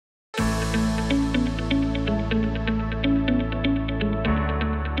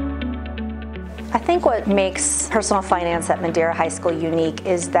think what makes personal finance at Madeira High School unique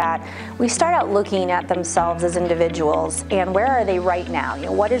is that we start out looking at themselves as individuals and where are they right now?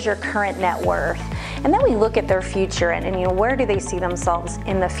 What is your current net worth? And then we look at their future and where do they see themselves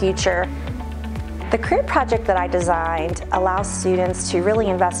in the future? The career project that I designed allows students to really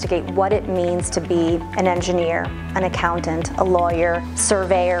investigate what it means to be an engineer, an accountant, a lawyer,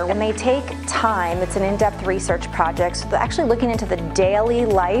 surveyor. And they take time, it's an in-depth research project, so they're actually looking into the daily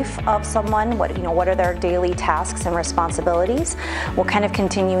life of someone, what are their daily tasks and responsibilities, what kind of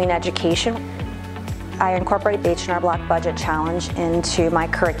continuing education. I incorporate the H&R Block Budget Challenge into my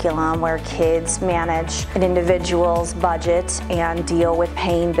curriculum where kids manage an individual's budget and deal with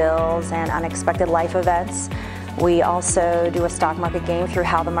paying bills and unexpected life events. We also do a stock market game through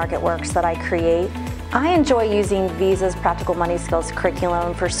How the Market Works that I create. I enjoy using Visa's Practical Money Skills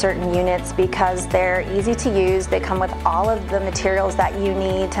curriculum for certain units because they're easy to use. They come with all of the materials that you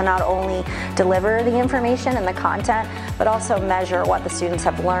need to not only deliver the information and the content, but also measure what the students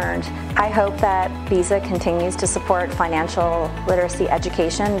have learned. I hope that Visa continues to support financial literacy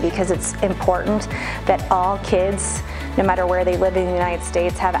education because it's important that all kids, no matter where they live in the United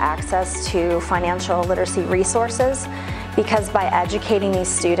States, have access to financial literacy resources, because by educating these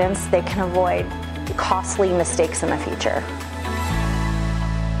students, they can avoid costly mistakes in the future.